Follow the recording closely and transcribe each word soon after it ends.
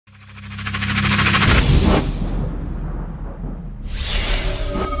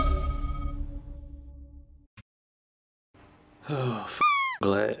Oh,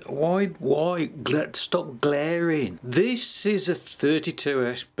 glare. Why? Stop glaring. This is a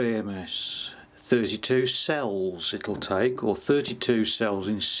 32S BMS. 32 cells it'll take, or 32 cells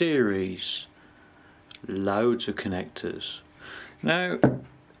in series. Loads of connectors. Now,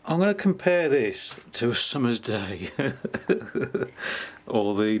 I'm going to compare this to a summer's day,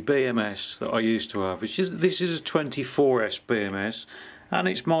 or the BMS that I used to have. This is a 24S BMS, and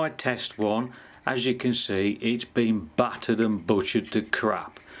it's my test one. As you can see, it's been battered and butchered to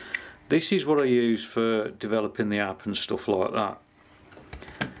crap. This is what I use for developing the app and stuff like that.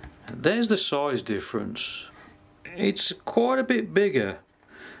 There's the size difference. It's quite a bit bigger.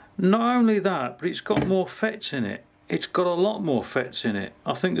 Not only that, but it's got more FETs in it. It's got a lot more FETs in it.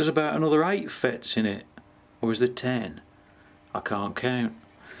 I think there's about another 8 FETs in it. Or is there 10? I can't count.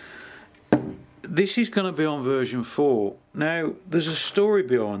 This is going to be on version 4. Now, there's a story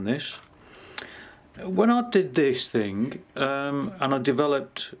behind this. When I did this thing, and I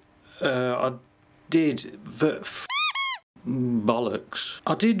developed, I did bollocks.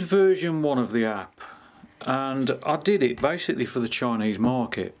 I did version 1 of the app, and I did it basically for the Chinese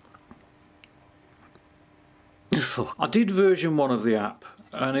market. I did version 1 of the app,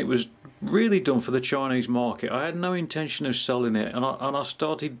 and it was really done for the Chinese market. I had no intention of selling it, and I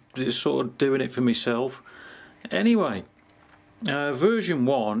started sort of doing it for myself. Anyway, version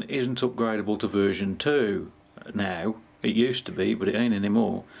 1 isn't upgradable to version 2 now. It used to be, but it ain't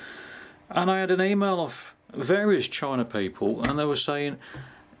anymore. And I had an email off various China people, and they were saying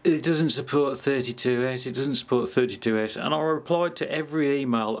it doesn't support 32S, it doesn't support 32S, and I replied to every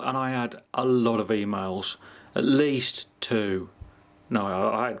email, and I had a lot of emails, at least 2. No,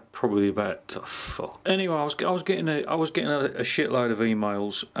 I had probably about Anyway, I was getting a shitload of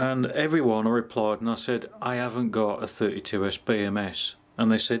emails, and everyone I replied, and I said I haven't got a 32S BMS,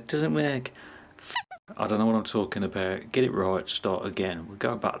 and they said doesn't work. I don't know what I'm talking about. Get it right. Start again. We'll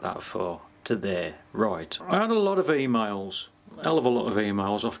go back that far to there. Right. I had a lot of emails, hell of a lot of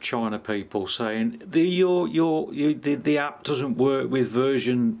emails off China people saying the app doesn't work with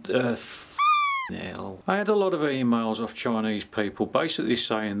version. I had a lot of emails off Chinese people basically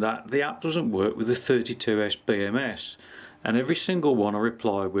saying that the app doesn't work with the 32S BMS, and every single one I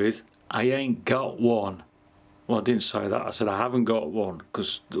replied with, I ain't got one. Well, I didn't say that, I said I haven't got one,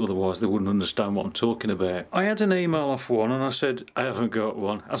 because otherwise they wouldn't understand what I'm talking about. I had an email off one and I said I haven't got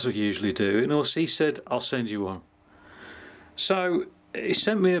one, as I usually do, and he said I'll send you one. So he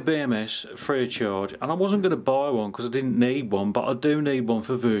sent me a BMS free of charge, and I wasn't going to buy one because I didn't need one, but I do need one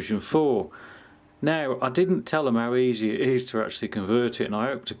for version 4. Now, I didn't tell them how easy it is to actually convert it, and I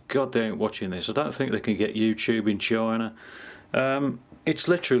hope to God they ain't watching this. I don't think they can get YouTube in China. It's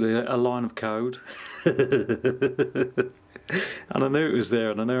literally a line of code. And I knew it was there,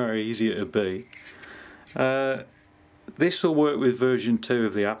 and I know how easy it would be. This will work with version 2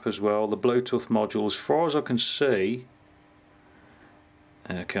 of the app as well. The Bluetooth module, as far as I can see,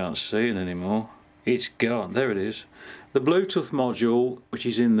 I can't see it anymore. It's gone. There it is. The Bluetooth module, which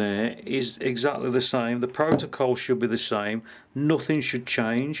is in there, is exactly the same. The protocol should be the same. Nothing should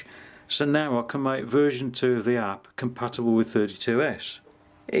change. So now I can make version 2 of the app compatible with 32S.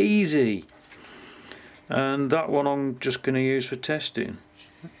 Easy. And that one I'm just going to use for testing.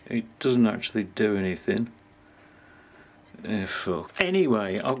 It doesn't actually do anything. Fuck.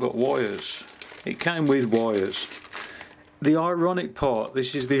 Anyway, I've got wires. It came with wires. The ironic part,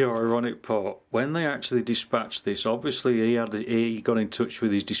 this is the ironic part, when they actually dispatched this, obviously he got in touch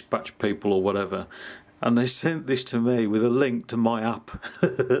with his dispatch people or whatever, and they sent this to me with a link to my app.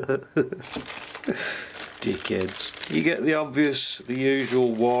 Dickheads. You get the obvious, the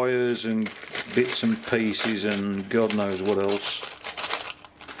usual wires and bits and pieces and God knows what else.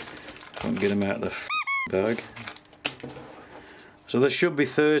 If I can get them out of the bag. So there should be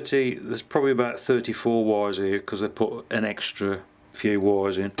 30, there's probably about 34 wires here because they put an extra few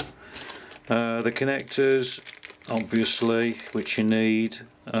wires in. The connectors, obviously, which you need.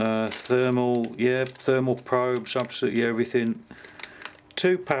 Thermal probes, absolutely everything.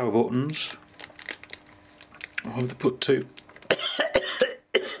 2 power buttons. Oh, they put 2.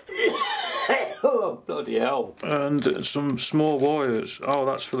 Oh, bloody hell. And some small wires. Oh,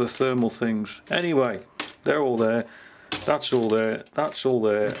 that's for the thermal things. Anyway, they're all there. That's all there, that's all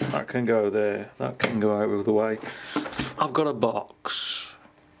there, that can go there, that can go out of the way. I've got a box.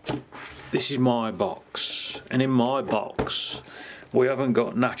 This is my box, and in my box we haven't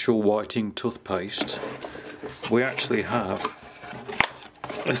got natural whiting toothpaste. We actually have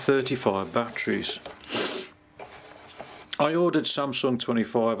 35 batteries. I ordered Samsung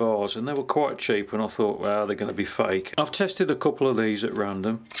 25Rs and they were quite cheap, and I thought, well, they're going to be fake. I've tested a couple of these at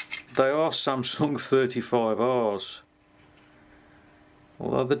random. They are Samsung 35Rs.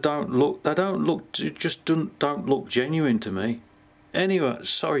 Although they just don't look genuine to me. Anyway,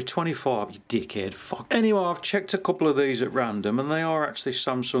 sorry, 25, you dickhead, fuck. Anyway, I've checked a couple of these at random and they are actually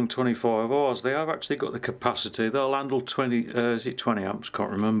Samsung 25Rs. They have actually got the capacity. They'll handle 20, is it 20 amps?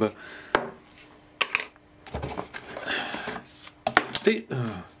 Can't remember.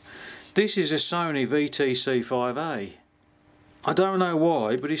 This is a Sony VTC5A. I don't know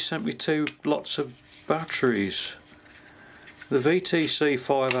why, but he sent me two lots of batteries. The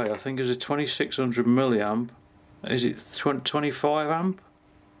VTC5A, I think, is a 2600 milliamp. Is it 25 amp?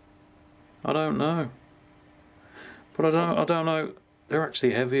 I don't know. But I don't know. They're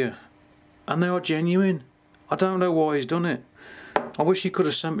actually heavier, and they are genuine. I don't know why he's done it. I wish he could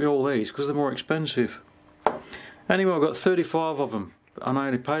have sent me all these because they're more expensive. Anyway, I've got 35 of them, and I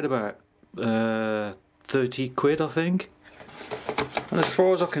only paid about 30 quid, I think. And as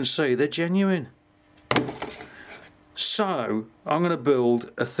far as I can see, they're genuine. So I'm going to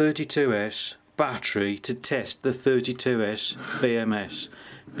build a 32S battery to test the 32S BMS,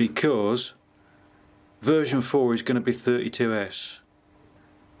 because version 4 is going to be 32S,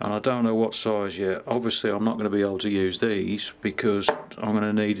 and I don't know what size yet. Obviously I'm not going to be able to use these because I'm going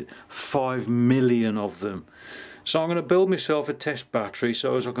to need 5 million of them. So I'm going to build myself a test battery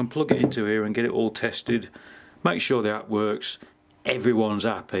so as I can plug it into here and get it all tested, make sure the app works, everyone's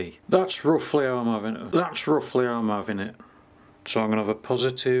happy. That's roughly how I'm having it. So I'm going to have a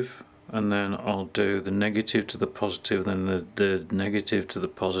positive, and then I'll do the negative to the positive, then the negative to the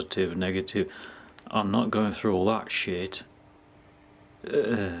positive, negative. I'm not going through all that shit.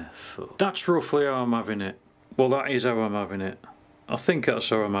 That's roughly how I'm having it. Well, that is how I'm having it. I think that's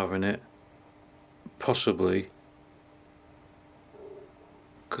how I'm having it. Possibly.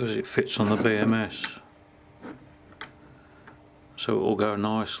 Because it fits on the BMS. So it will go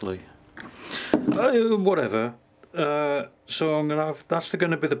nicely. Whatever. So I'm gonna have, that's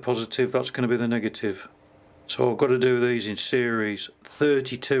going to be the positive, that's going to be the negative. So I've got to do these in series,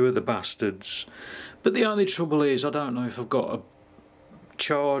 32 of the bastards. But the only trouble is I don't know if I've got a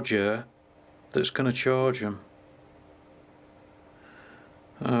charger that's going to charge them.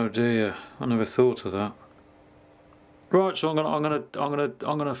 Oh dear, I never thought of that. Right, so I'm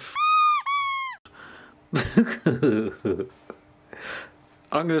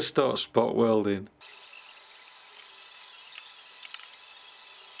gonna start spot welding.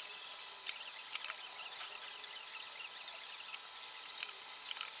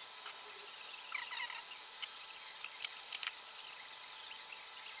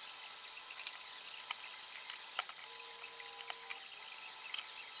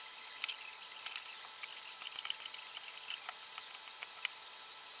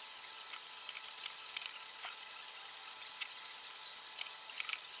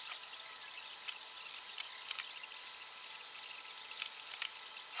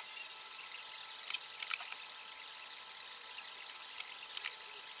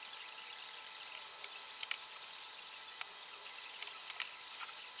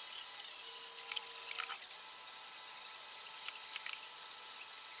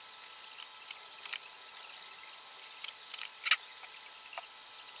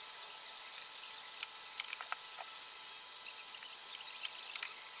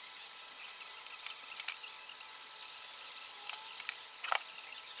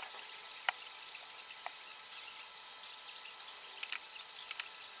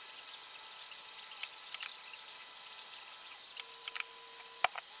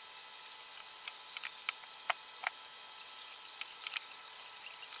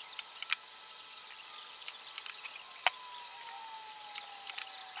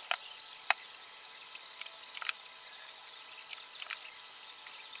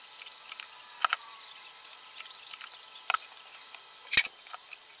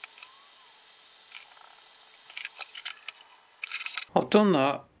 I've done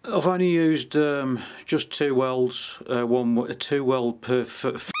that. I've only used just 2 welds, two weld per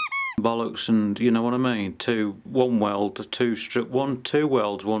bollocks, and you know what I mean. One weld, two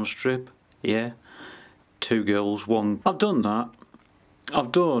welds, 1 strip. Yeah, 2 gills, 1. I've done that.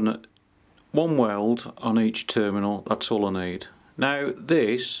 I've done 1 weld on each terminal. That's all I need. Now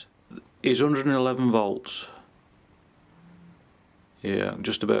this is 111 volts. Yeah, I can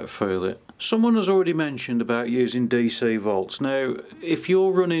just about feel it. Someone has already mentioned about using DC volts. Now, if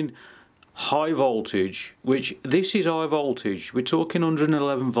you're running high voltage, which this is high voltage, we're talking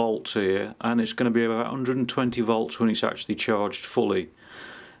 111 volts here, and it's going to be about 120 volts when it's actually charged fully.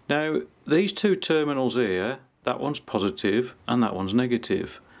 Now, these 2 terminals here, that one's positive and that one's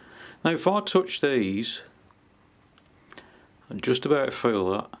negative. Now, if I touch these, I just about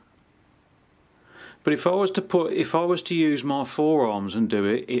feel that. But if I was to use my forearms and do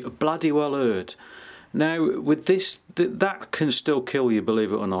it, it bloody well hurt. Now with this, that can still kill you,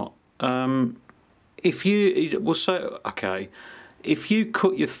 believe it or not. If you, we'll say, okay, if you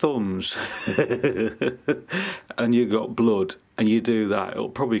cut your thumbs and you got blood and you do that, it'll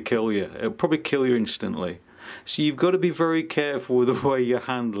probably kill you. It'll probably kill you instantly. So you've got to be very careful with the way you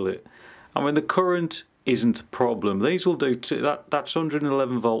handle it. I mean, the current isn't a problem. These will do that's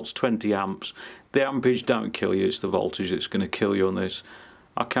 111 volts, 20 amps. The ampage don't kill you, it's the voltage that's going to kill you on this.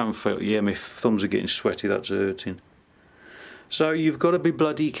 I can feel, yeah, my thumbs are getting sweaty, that's hurting. So you've got to be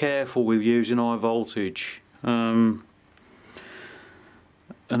bloody careful with using high voltage. And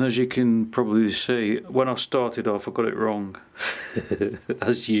as you can probably see, when I started off I got it wrong,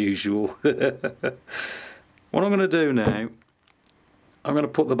 as usual. What I'm going to do now, I'm going to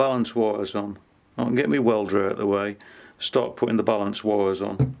put the balance wires on. I can get my welder out of the way, start putting the balance wires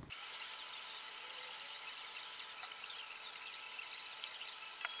on.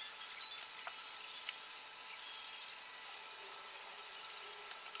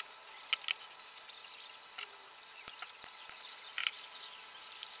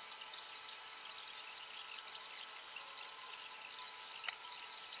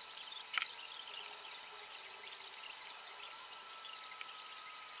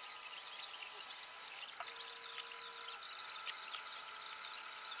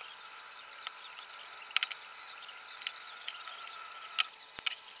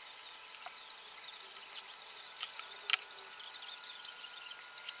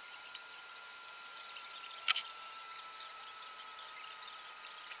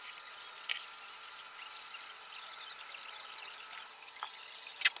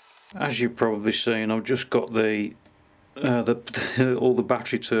 As you've probably seen, I've just got all the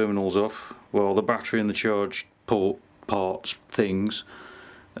battery terminals off. Well, the battery and the charge port parts, things,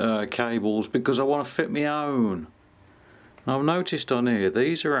 cables, because I want to fit my own. Now, I've noticed on here,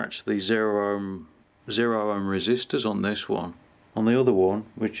 these are actually 0 ohm resistors on this one. On the other one,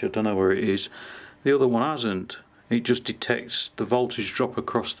 which I don't know where it is, the other one hasn't. It just detects the voltage drop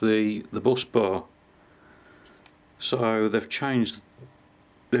across the bus bar. So they've changed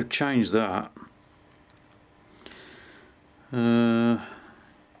that. I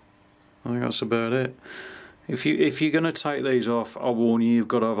think that's about it. If you're going to take these off, I warn you, you've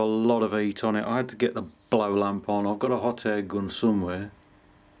got to have a lot of heat on it. I had to get the blow lamp on. I've got a hot air gun somewhere.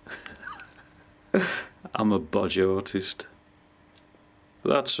 I'm a budge artist.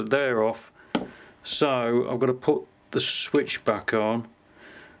 But they're off. So I've got to put the switch back on.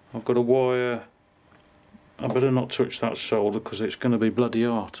 I've got a wire. I better not touch that solder because it's going to be bloody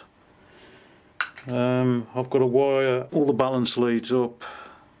hot. I've got to wire all the balance leads up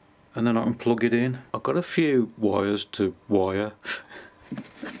and then I can plug it in. I've got a few wires to wire.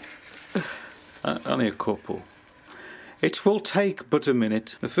 Only a couple. It will take but a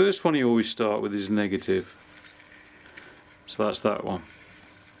minute. The first one you always start with is negative. So that's that one.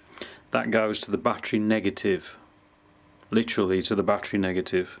 That goes to the battery negative. Literally to the battery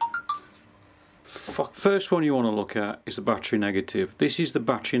negative. First one you want to look at is the battery negative. This is the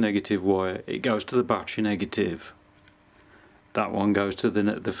battery negative wire. It goes to the battery negative. That one goes to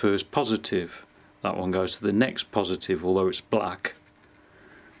the first positive. That one goes to the next positive, although it's black.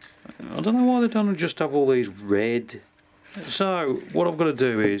 I don't know why they don't just have all these red. So what I've got to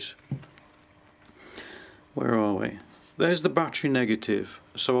do is, where are we? There's the battery negative.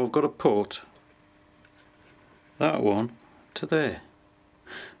 So I've got to put that one to there.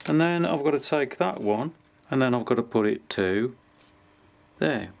 And then I've got to take that one and then I've got to put it to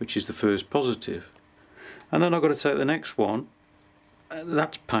there, which is the first positive. And then I've got to take the next one,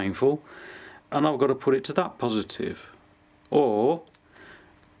 that's painful, and I've got to put it to that positive. Or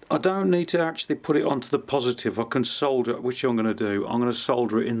I don't need to actually put it onto the positive. I can solder it, which I'm going to do. I'm going to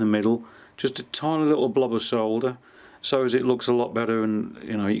solder it in the middle, just a tiny little blob of solder, so as it looks a lot better, and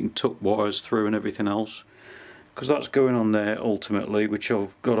you know, you can tuck wires through and everything else. Because that's going on there ultimately, which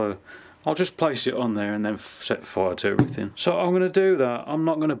I've got to, I'll just place it on there and then set fire to everything. So I'm going to do that. I'm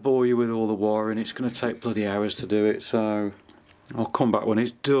not going to bore you with all the wiring, it's going to take bloody hours to do it, so I'll come back when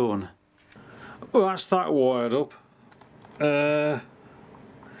it's done. Well, that's that wired up.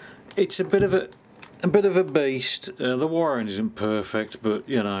 It's a bit of a beast. The wiring isn't perfect, but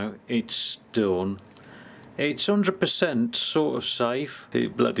you know, it's done. It's 100% sort of safe.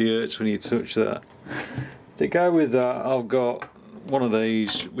 It bloody hurts when you touch that. To go with that, I've got one of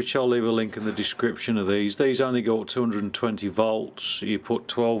these, which I'll leave a link in the description of these. These only go up to 220 volts. You put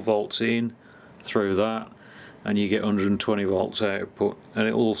 12 volts in through that and you get 120 volts output, and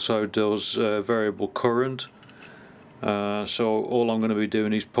it also does variable current. So all I'm going to be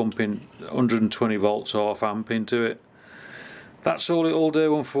doing is pumping 120 volts half amp into it. That's all it'll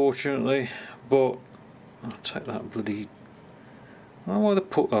do, unfortunately. But I'll take that bloody... I don't know why they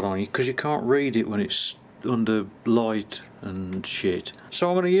put that on you, because you can't read it when it's under light and shit. So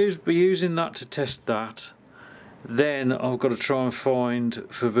I'm going to be using that to test that. Then I've got to try and find,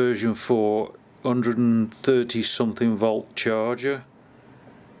 for version 4, 130 something volt charger,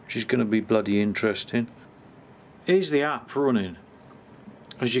 which is going to be bloody interesting. Here's the app running.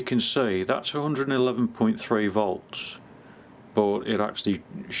 As you can see, that's 111.3 volts, but it actually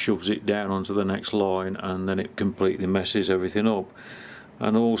shoves it down onto the next line and then it completely messes everything up.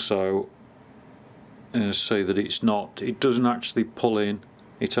 And also see that it doesn't actually pull in,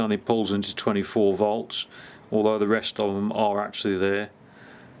 it only pulls into 24 volts, although the rest of them are actually there.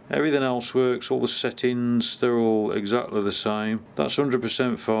 Everything else works, all the settings, they're all exactly the same. That's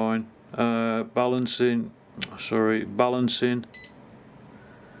 100% fine.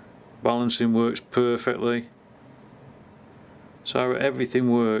 Balancing works perfectly. So everything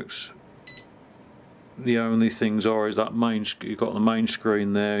works. The only things is that you've got the main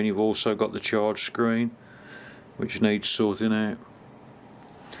screen there, and you've also got the charge screen, which needs sorting out.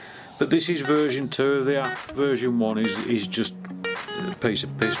 But this is version 2 of the app. Version 1 is just a piece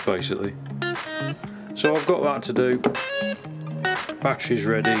of piss, basically. So I've got that to do. Battery's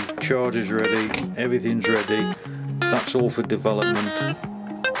ready, charger's ready, everything's ready. That's all for development.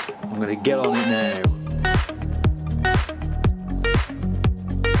 I'm going to get on it now.